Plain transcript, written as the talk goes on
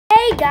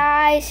Hey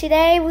guys,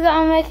 today we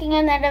are making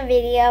another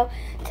video.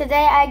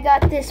 Today I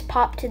got this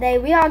pop today.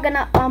 We are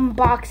gonna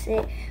unbox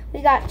it.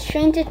 We got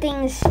Stranger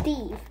Things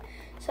Steve.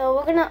 So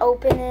we're gonna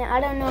open it. I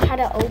don't know how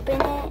to open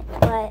it,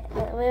 but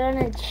we're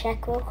gonna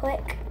check real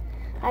quick.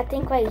 I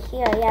think right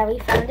here, yeah, we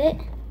found it.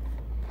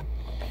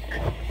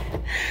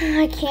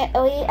 I can't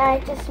wait.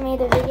 I just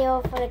made a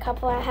video for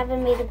I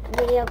haven't made a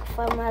video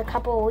from a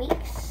couple of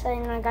weeks,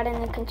 and I got a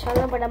new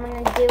controller, but I'm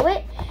gonna do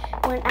it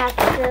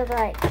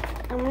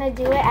I'm gonna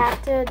do it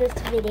after this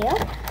video.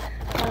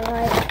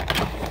 Alright.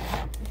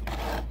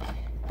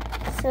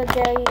 So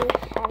there you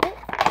have it.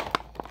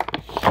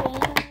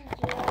 Stranger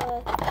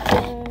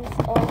Things.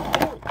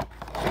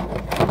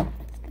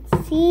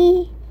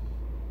 See,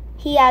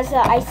 he has the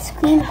ice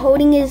cream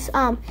holding his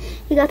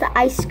he got the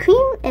ice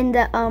cream and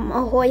the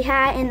Ahoy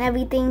hat and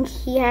everything.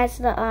 He has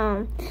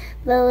the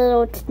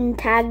little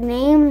tag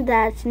name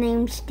that's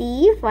named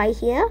Steve right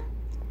here.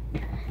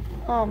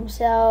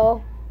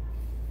 So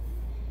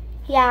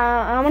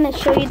yeah, I'm gonna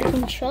show you the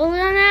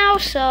controller now.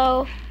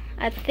 So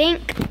I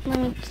think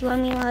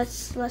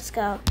let's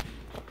go.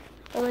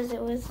 What was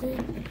it?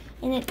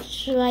 And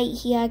it's right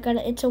here. I got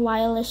it. It's a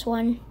wireless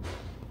one.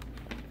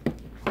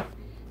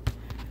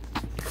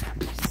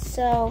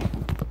 So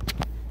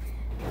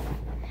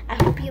I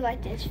hope you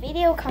like this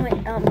video.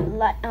 Comment,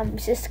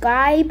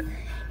 subscribe,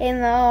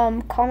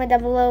 and comment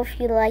down below if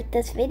you like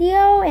this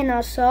video. And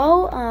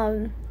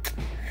also,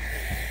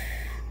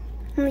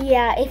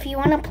 yeah, if you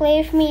want to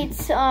play with me,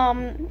 it's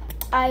I'll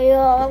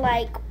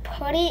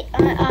put it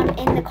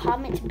in the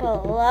comments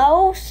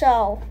below.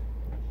 So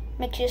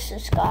make sure to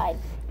subscribe.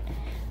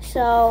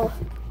 So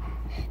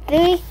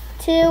 3,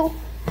 2,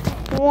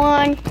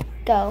 1,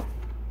 go.